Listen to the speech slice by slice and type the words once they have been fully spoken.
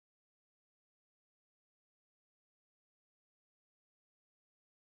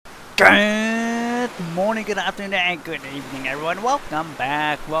Good morning, good afternoon, and good evening, everyone. Welcome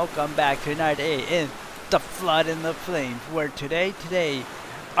back to another day in the Flood and the Flames, where today,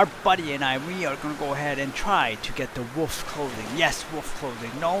 our buddy and I, we are going to go ahead and try to get the wolf clothing. Yes, wolf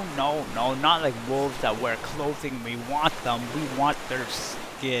clothing. No, not like wolves that wear clothing. We want them. We want their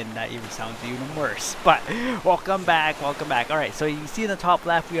skin. That even sounds even worse. But welcome back. Alright, so you see in the top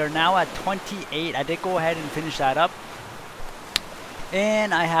left, we are now at 28. I did go ahead and finish that up.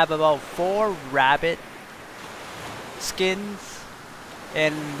 And I have about 4 rabbit skins,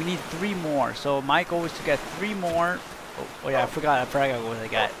 and we need 3 more. So my goal is to get 3 more. Oh yeah, I forgot what I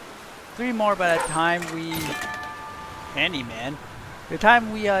got. 3 more by the time we handyman. The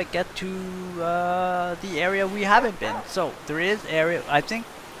time we get to the area we haven't been. So there is area. I think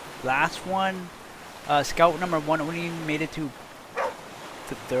last one, scout number 1 only made it to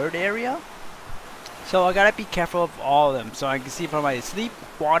the 3rd area. So I gotta be careful of all of them. So I can see from my sleep,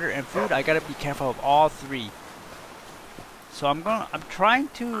 water, and food, I gotta be careful of all 3. So I'm trying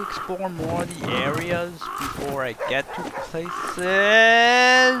to explore more of the areas before I get to places.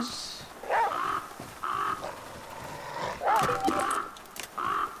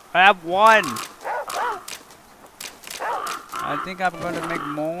 I have 1. I think I'm gonna make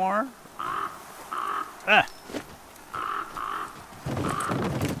more.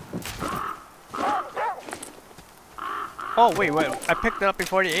 Oh wait, I picked it up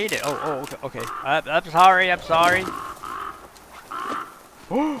before they ate it. Oh, okay. I'm sorry.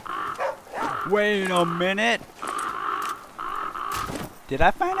 Wait a minute. Did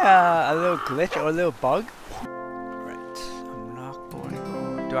I find a little glitch or a little bug? Right, I'm not going to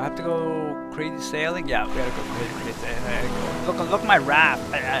go. Do I have to go crazy sailing? Yeah, we gotta go crazy sailing. Look at my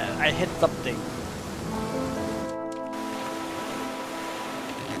raft. I hit something.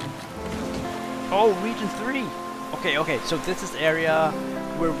 Oh, region 3. Okay, so this is area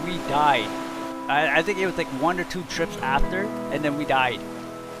where we died. I think it was like 1 or 2 trips after, and then we died.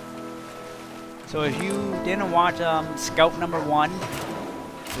 So if you didn't watch scout number 1,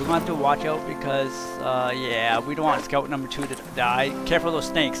 we're going to have to watch out because, yeah, we don't want scout number 2 to die. Careful of those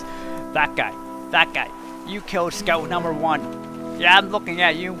snakes. That guy. You killed scout number 1. Yeah, I'm looking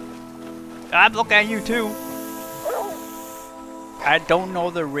at you. I'm looking at you too. I don't know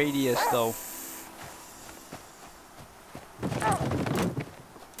the radius though.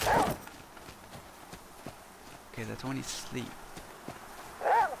 Okay, that's when he sleep.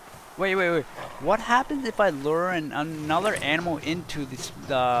 Wait. What happens if I lure another animal into the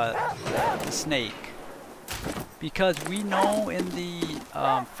snake? Because we know in the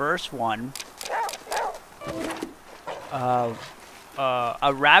first one, a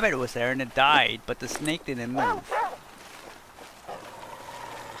rabbit was there and it died, but the snake didn't move.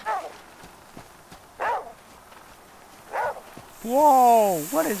 Whoa,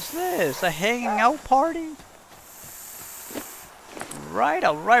 what is this? A hanging out party?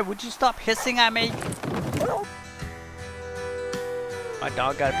 Alright, would you stop hissing at me? My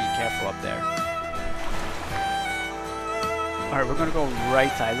dog gotta be careful up there. Alright, we're gonna go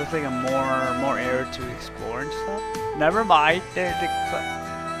right side. Looks like a more area to explore and stuff. Never mind.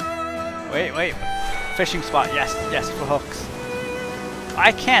 Wait. Fishing spot, yes, for hooks.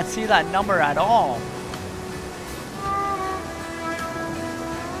 I can't see that number at all.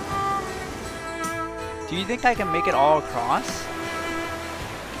 Do you think I can make it all across?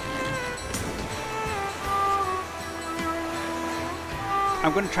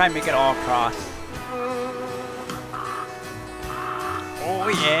 I'm gonna try and make it all across. Oh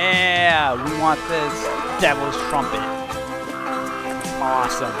yeah! We want this devil's trumpet.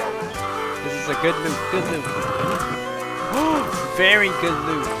 Awesome. This is a good loot, Very good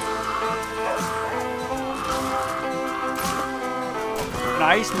loot.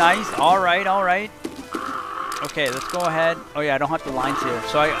 Nice. Alright. Okay, let's go ahead. Oh yeah, I don't have the lines here.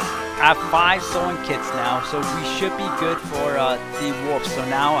 So I have 5 sewing kits now, so we should be good for the wolf. So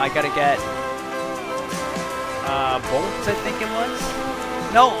now I gotta get bolts, I think it was.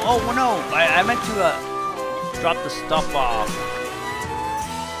 No, I meant to drop the stuff off.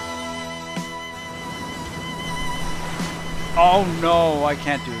 Oh no, I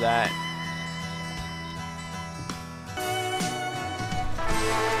can't do that.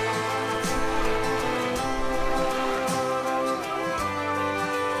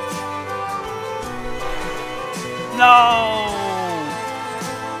 No!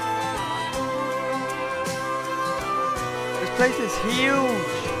 This place is huge!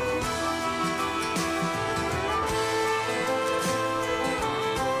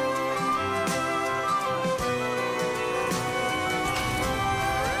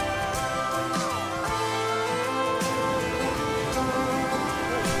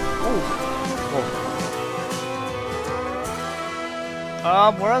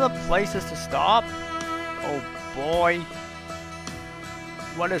 Where are the places to stop? Oh boy.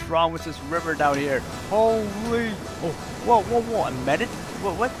 What is wrong with this river down here? Holy! Oh, whoa, whoa, whoa! A medic?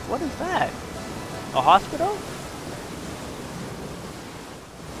 What is that? A hospital?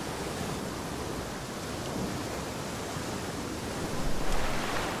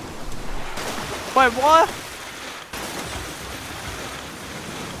 Wait, what?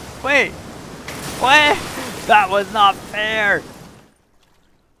 Wait, what? That was not fair.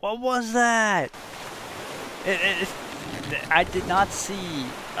 What was that? I did not see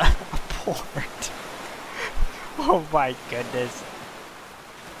a port. Oh my goodness.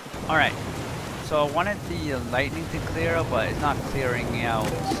 Alright, so I wanted the lightning to clear up, but it's not clearing out,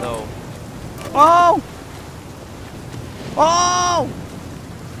 so... Oh! Oh!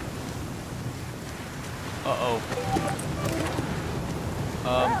 Uh-oh.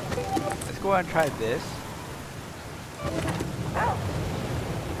 Let's go ahead and try this.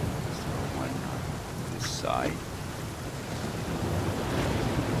 One on this side.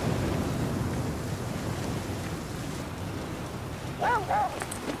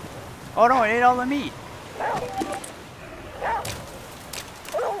 Oh no, it ate all the meat.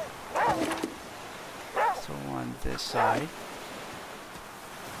 So on this side.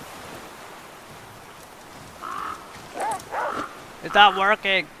 It's not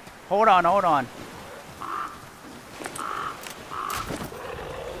working. Hold on, hold on.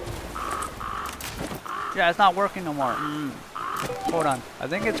 Yeah, it's not working no more. Hold on. I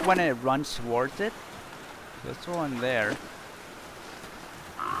think it's when it runs towards it. Let's go in there.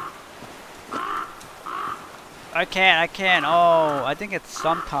 I can't. Oh, I think it's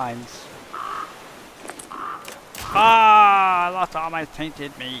sometimes. Ah, I lost all my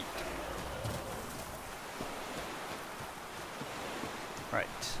tainted meat. Right.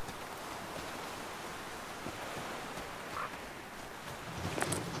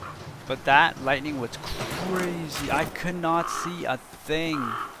 But that lightning was crazy. I could not see a thing.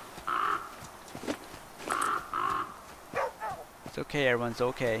 It's okay, everyone's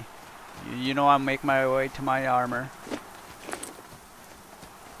okay. You know I'll make my way to my armor.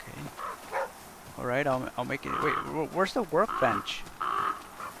 Okay. Alright, I'll make it. Wait, where's the workbench?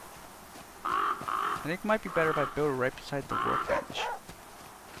 I think it might be better if I build it right beside the workbench.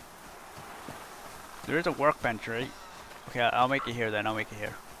 There is a workbench, right? Okay, I'll make it here then. I'll make it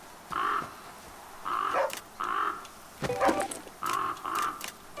here.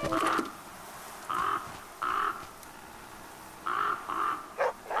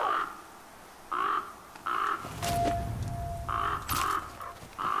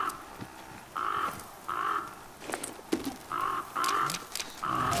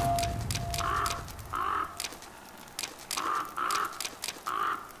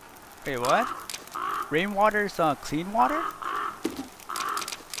 Wait, what? Rainwater is clean water?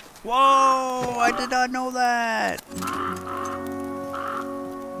 Whoa! I did not know that!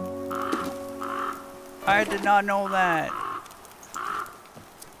 I did not know that.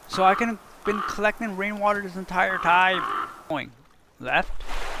 So I can have been collecting rainwater this entire time. Going left.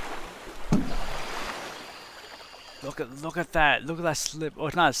 Look at that. Look at that slip. Oh,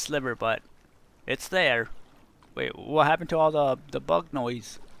 it's not a sliver, but it's there. Wait, what happened to all the bug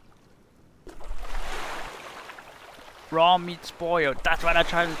noise? Raw meat spoiled. That's why I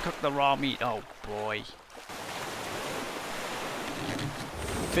tried to cook the raw meat. Oh boy.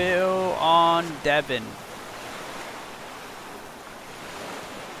 Phil on Devon.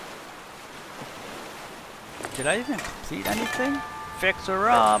 Did I even complete anything? Fix her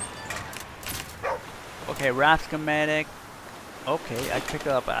up. Okay, raft schematic. Okay, I picked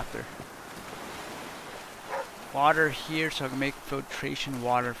it up after. Water here so I can make filtration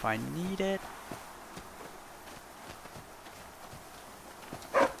water if I need it.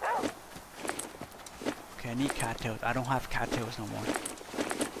 Okay, I need cattails. I don't have cattails no more.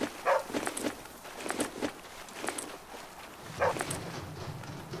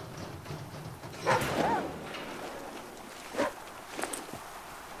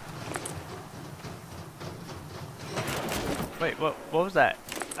 Wait, what was that?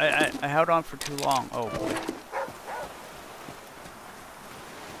 I held on for too long. Oh boy.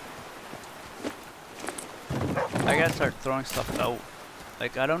 I gotta start throwing stuff out.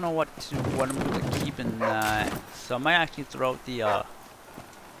 Like, I don't know what I'm gonna keep in that. So I might actually throw out the Okay,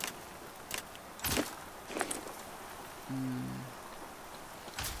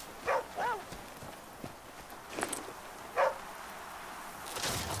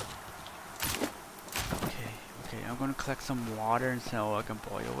 I'm gonna collect some water and so I can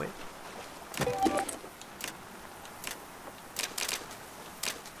boil it.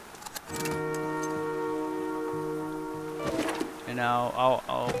 And I'll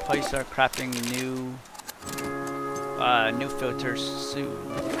probably start crafting new filters soon.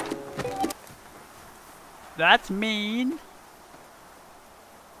 That's mean.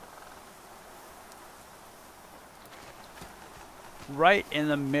 Right in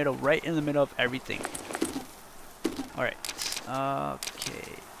the middle of everything. Alright.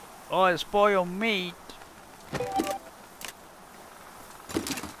 Okay. Oh, it's spoiled meat.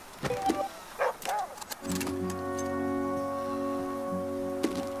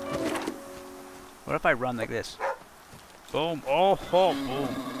 What if I run like this? Boom. Oh, oh, boom.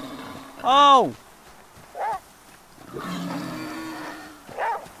 Oh!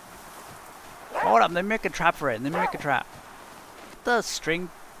 Hold up, let me make a trap for it. Let me make a trap. The string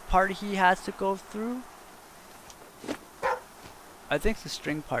part he has to go through? I think it's the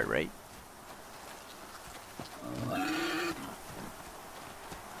string part, right?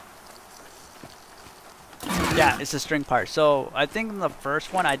 Yeah, it's the string part. So I think in the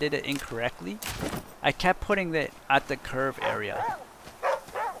first one I did it incorrectly. I kept putting it at the curve area.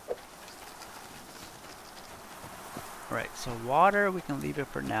 Alright, so water, we can leave it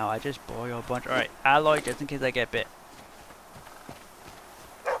for now. I just boil a bunch. Alright, alloy just in case I get bit.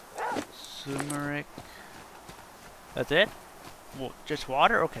 Turmeric. That's it? Well, just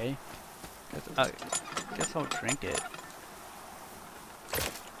water? Okay. Guess I'll drink it.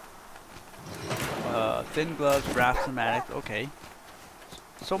 Thin gloves, raft schematics. Okay.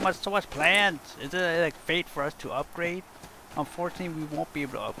 So much plants. Is it like fate for us to upgrade? Unfortunately, we won't be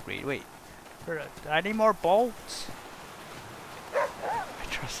able to upgrade. Wait. I need more bolts. I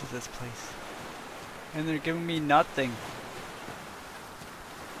trusted this place. And they're giving me nothing.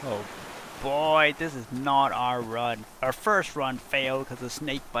 Oh boy, this is not our run. Our first run failed because of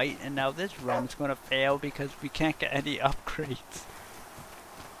snake bite, and now this run's gonna fail because we can't get any upgrades.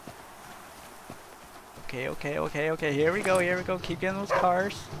 Okay, here we go, keep getting those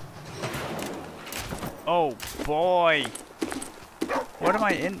cars. Oh boy! What am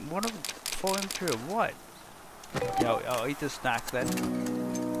I in? What am I falling through? What? Okay, I'll eat the snacks then.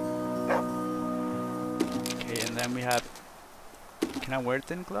 Okay, and then we have... Can I wear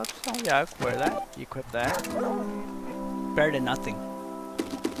thin gloves? Oh yeah, I can wear that. Equip that. Better than nothing.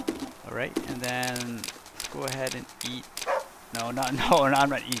 Alright, and then let's go ahead and eat... No, I'm not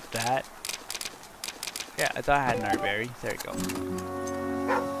gonna eat that. Yeah, I thought I had another berry. There we go.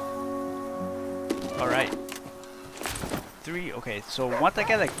 Alright. 3, okay, so once I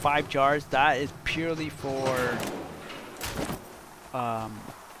get like 5 jars, that is purely for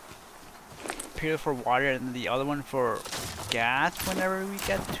water, and the other one for gas whenever we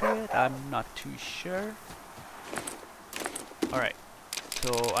get to it. I'm not too sure. Alright,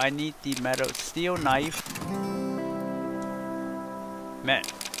 so I need the steel knife.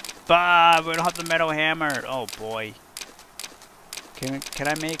 Bah, we don't have the metal hammer. Oh boy. Can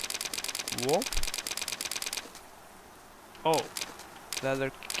I make wool? Oh,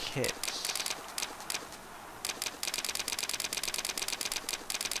 leather kits.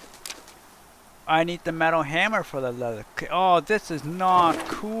 I need the metal hammer for the leather kit. Oh, this is not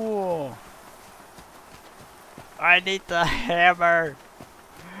cool. I need the hammer.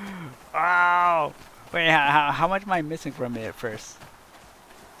 Oh. Wait, how much am I missing from it at first?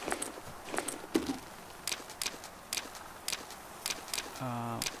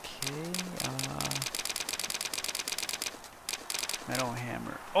 Okay, metal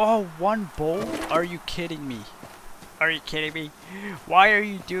hammer. Oh, 1 bolt? Are you kidding me? Are you kidding me? Why are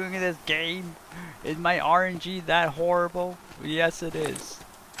you doing this game? Is my RNG that horrible? Yes, it is.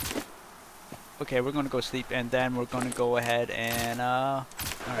 Okay, we're gonna go sleep, and then we're gonna go ahead and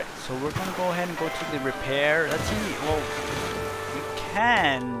alright, so we're gonna go ahead and go to the repair. Let's see. Well, we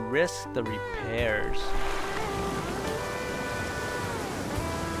can risk the repairs.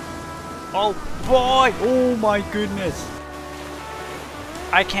 Oh boy! Oh my goodness!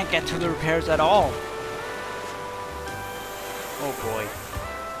 I can't get to the repairs at all. Oh boy.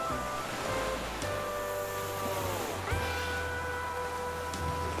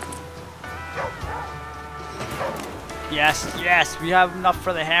 Yes, we have enough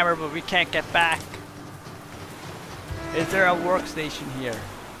for the hammer, but we can't get back. Is there a workstation here?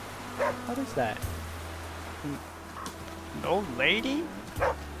 What is that? An old lady?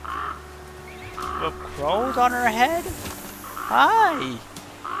 With crows on her head? Hi!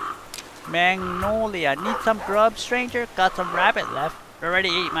 Magnolia, need some grub, stranger? Got some rabbit left. Already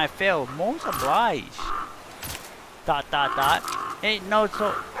ate my fill. Most obliged. ...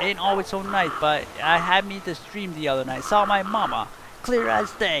 Ain't always so nice, but I had me this dream the other night. Saw my mama Clear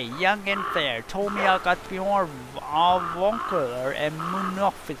as day, young and fair, told me I got to be more avuncular and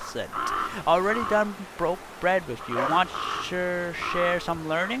munificent. Already done broke bread with you. Want to share some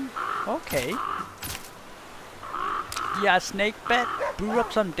learning? Okay. Yeah, snake bet. Brew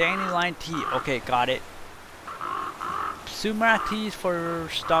up some dandelion tea. Okay, got it. Sumac teas for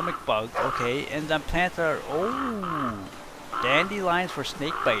stomach bugs. Okay, and then plants are dandelions for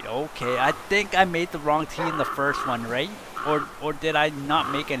snake bite. Okay, I think I made the wrong tea in the first one, right? Or did I not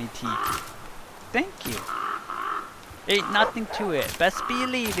make any tea? Thank you. Ain't nothing to it. Best be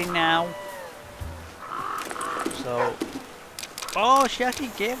leaving now. So, oh, she actually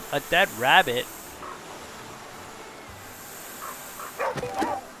gave a dead rabbit.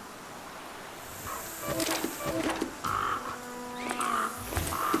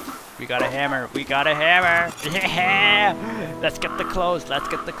 We got a hammer. We got a hammer. Yeah. Let's get the clothes. Let's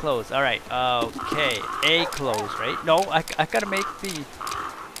get the clothes. All right. Okay. A clothes, right? No, I gotta make the.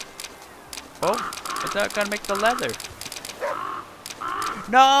 Oh, I gotta make the leather.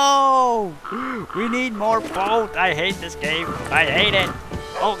 No! We need more boat. I hate this game. I hate it.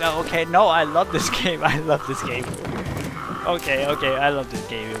 Oh, okay. No, I love this game. I love this game. Okay, okay. I love this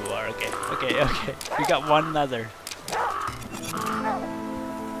game even more. Okay, okay, okay. We got one leather.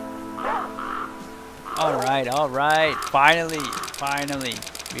 Alright, alright. Finally, finally.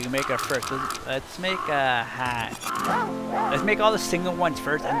 We can make our first. Let's make a hat. Let's make all the single ones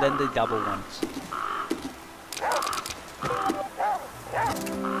first and then the double ones.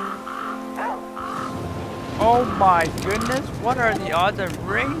 Oh my goodness, what are the odds of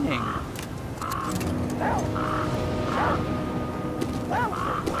raining?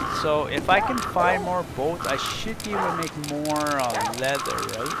 So if I can find more boats, I should be able to make more leather,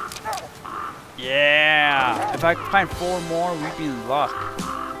 right? Yeah! If I can find 4 more, we'd be in luck.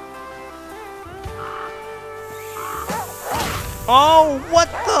 Oh, what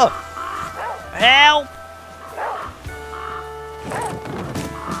the? Help!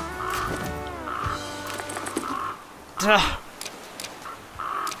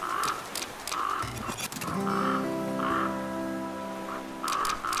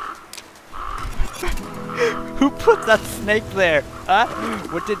 Who put that snake there? Huh?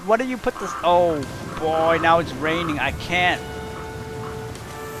 What did you put this? Oh boy, now it's raining. I can't.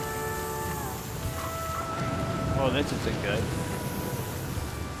 Oh, this isn't good.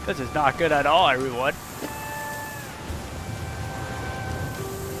 This is not good at all, everyone.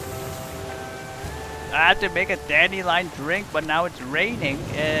 I have to make a dandelion drink, but now it's raining,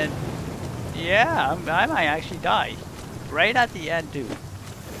 and yeah, I might actually die. Right at the end, too.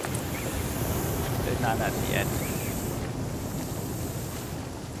 It's not at the end.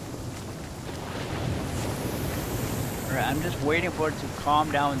 Alright, I'm just waiting for it to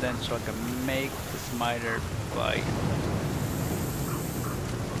calm down then so I can make the smiter bite.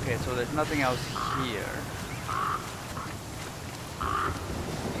 Okay, so there's nothing else here.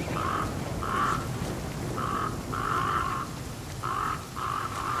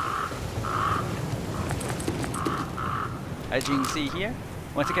 As you can see here,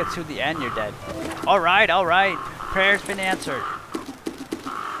 once it gets to the end, you're dead. Alright, alright. Prayer's been answered.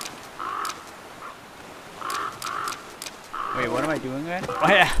 Wait, what am I doing again? Oh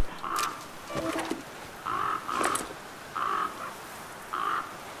yeah.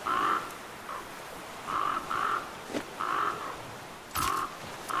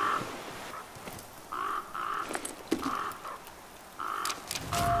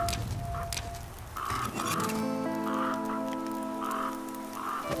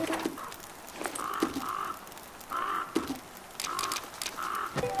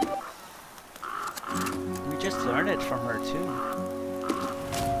 Learn it from her too.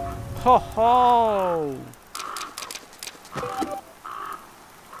 Ho ho!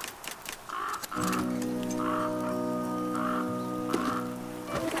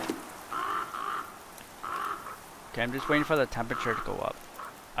 Okay, I'm just waiting for the temperature to go up.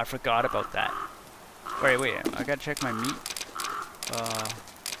 I forgot about that. Wait, I gotta check my meat.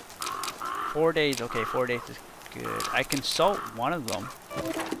 4 days. Okay, 4 days is good. I can salt one of them.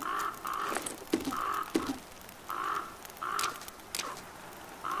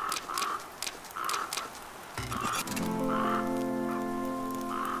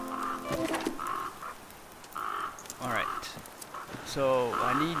 So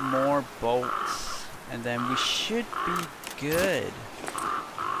I need more boats, and then we should be good.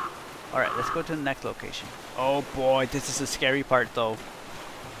 Alright, let's go to the next location. Oh boy, this is the scary part though.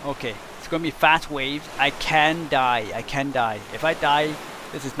 Okay, it's gonna be fast waves. I can die. I can die. If I die,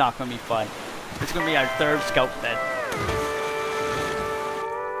 this is not gonna be fun. It's gonna be our 3rd scout then.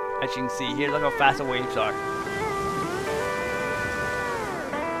 As you can see here, look how fast the waves are.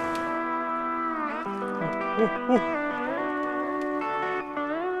 Ooh, ooh.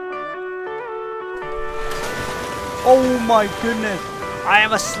 Oh my goodness! I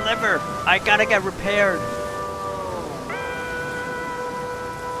am a sliver! I gotta get repaired!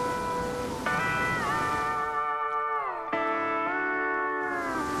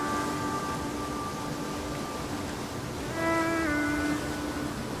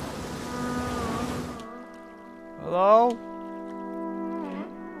 Hello?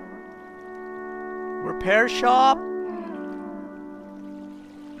 Repair shop?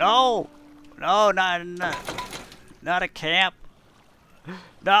 No! No, not a camp.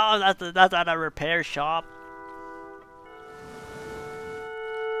 No, that's not a repair shop.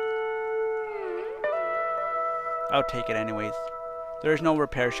 I'll take it anyways. There's no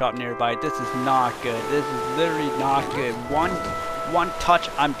repair shop nearby. This is not good. This is literally not good. One touch,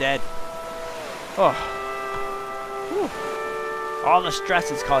 I'm dead. Oh. Whew. All the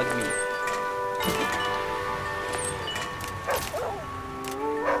stress is causing me.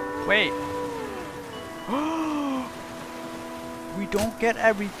 Wait. We don't get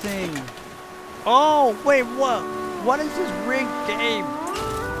everything. Oh, wait, what? What is this rigged game?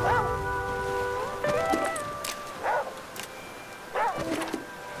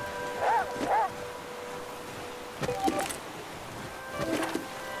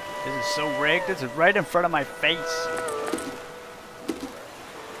 This is so rigged. This is right in front of my face.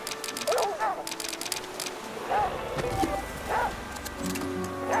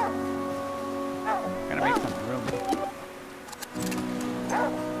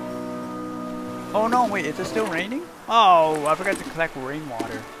 Oh no, wait, is it still raining? Oh, I forgot to collect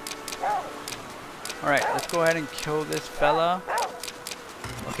rainwater. Alright, let's go ahead and kill this fella.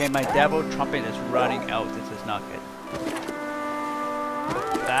 Okay, my devil trumpet is running out. This is not good.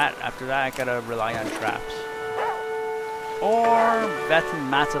 After that, I gotta rely on traps. Or that's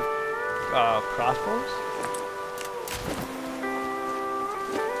massive crossbows.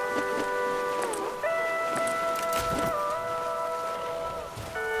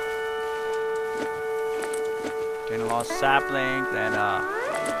 Getting a lot of saplings and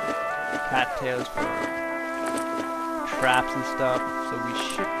cattails for traps and stuff, so we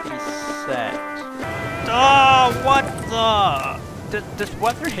should be set. Oh, what the? This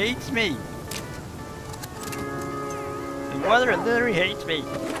weather hates me. The weather literally hates me.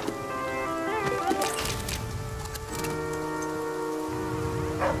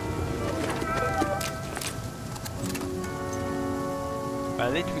 But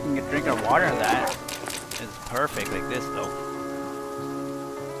at least we can drink our water in that. It's perfect like this though.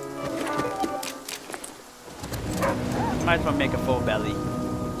 Might as well make a full belly.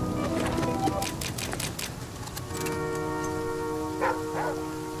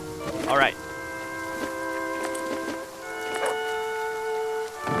 Alright.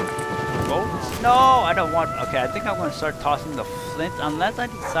 Boats? No, I don't want. Okay, I think I'm going to start tossing the flint unless I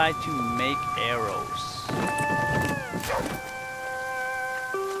decide to make arrows.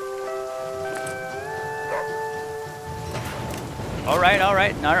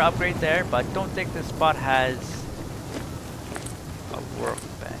 Alright, another upgrade there, but don't think this spot has a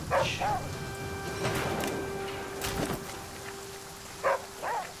workbench.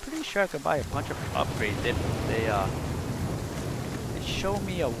 Pretty sure I could buy a bunch of upgrades if they show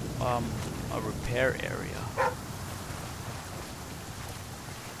me a repair area.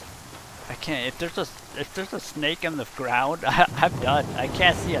 I can't. If there's a snake in the ground, I'm done. I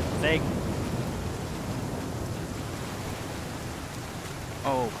can't see a thing.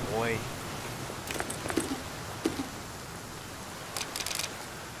 Oh boy.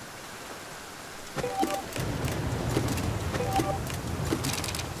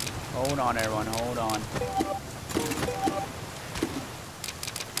 Hold on everyone, hold on.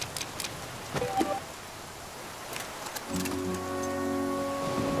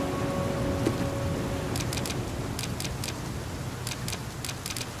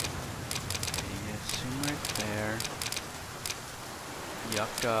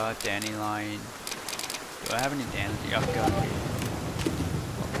 Yucca, dandelion. Do I have any dandelion? Yucca.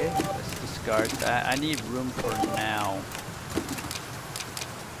 Okay, let's discard that. I need room for now.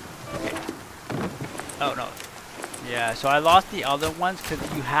 Okay. Oh no. Yeah, so I lost the other ones because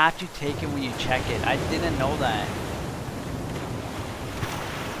you have to take it when you check it. I didn't know that.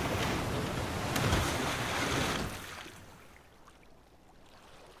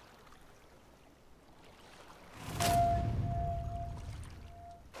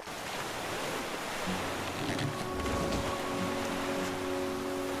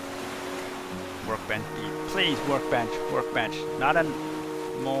 Workbench. Please, workbench. Not a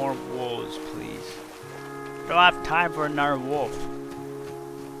more wolves, please. Don't have time for another wolf.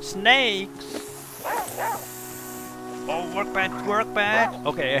 Snakes? Oh, workbench, workbench.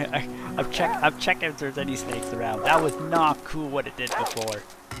 Okay, I've checked if there's any snakes around. That was not cool what it did before.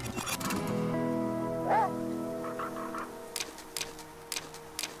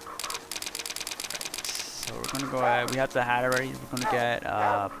 So we're gonna go ahead. We have the hat already. We're gonna get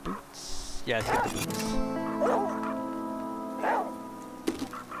boots. Yeah, let's get the boots.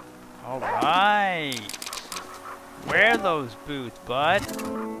 All right. Wear those boots, bud.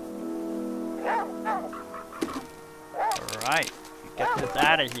 Alright, get this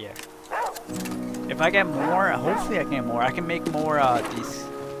out of here. If I get more, hopefully I can get more. I can make more the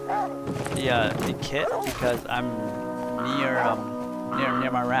kit because I'm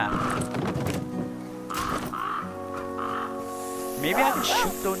near my raft. Maybe I can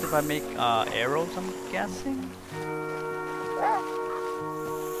shoot those if I make arrows, I'm guessing.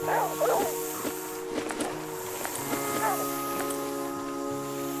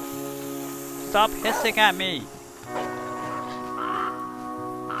 Stop hissing at me!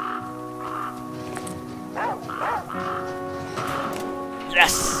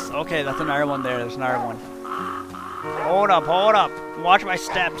 Yes! Okay, that's another one there. There's another one. Hold up, hold up. Watch my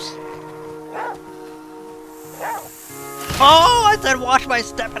steps. Oh, I said watch my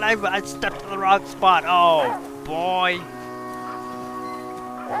step and I stepped in the wrong spot. Oh, boy.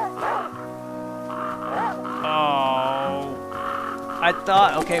 Oh. I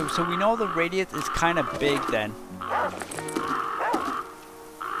thought, okay, so we know the radius is kind of big then.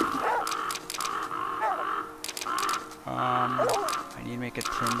 I need to make a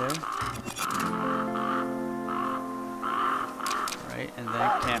tinder. Right, and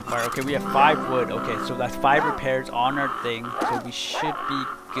then campfire. Okay, we have 5 wood. Okay, so that's 5 repairs on our thing, so we should be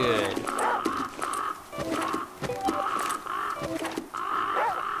good.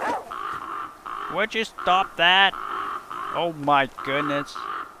 Would you stop that? Oh my goodness.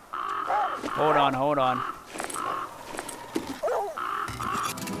 Hold on, hold on.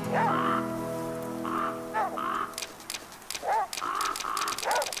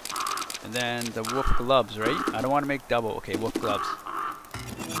 And then the wolf gloves, right? I don't want to make double. Okay, wolf gloves.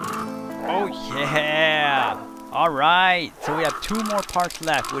 Oh yeah! Alright, so we have 2 more parts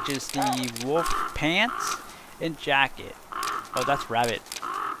left, which is the wolf pants and jacket. Oh, that's rabbit.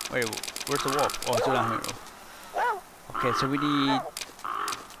 Wait, where's the wolf? Oh, it's down here. Okay, so we need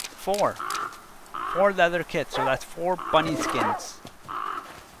 4. 4 leather kits, so that's 4 bunny skins.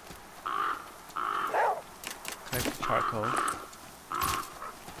 Collect charcoal.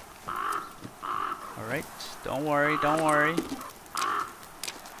 Alright, don't worry, don't worry.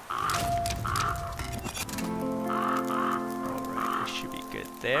 Alright, we should be good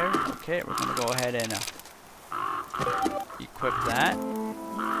there. Okay, we're gonna go ahead and equip that.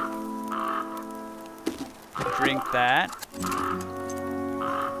 Drink that.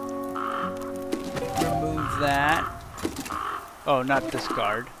 Remove that. Oh, not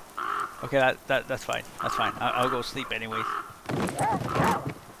discard. Okay, that's fine. That's fine. I'll go sleep anyways.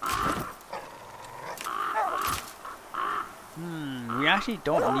 We actually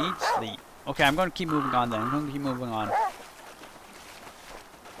don't need sleep. Okay, I'm going to keep moving on then. I'm going to keep moving on.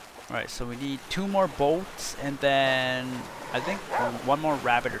 Alright, so we need 2 more boats and then I think 1 more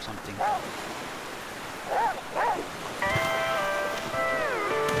rabbit or something.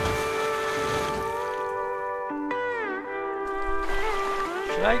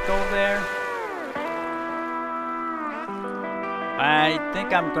 Should I go there? I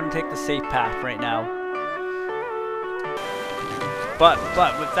think I'm going to take the safe path right now. But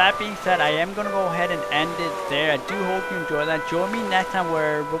with that being said, I am going to go ahead and end it there. I do hope you enjoyed that. Join me next time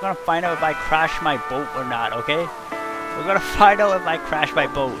where we're going to find out if I crash my boat or not, okay? We're going to find out if I crash my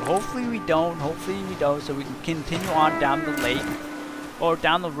boat. Hopefully we don't. Hopefully we don't. So we can continue on down the lake or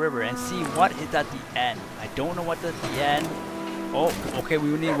down the river and see what is at the end. I don't know what's at the end. Oh, okay. We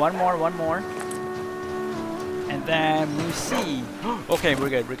need one more. And then we see. Okay, we're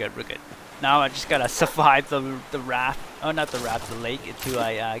good. Now I just gotta survive the raft. Oh, not the raft, the lake until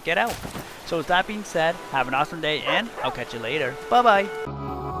I get out. So with that being said, have an awesome day and I'll catch you later. Bye bye.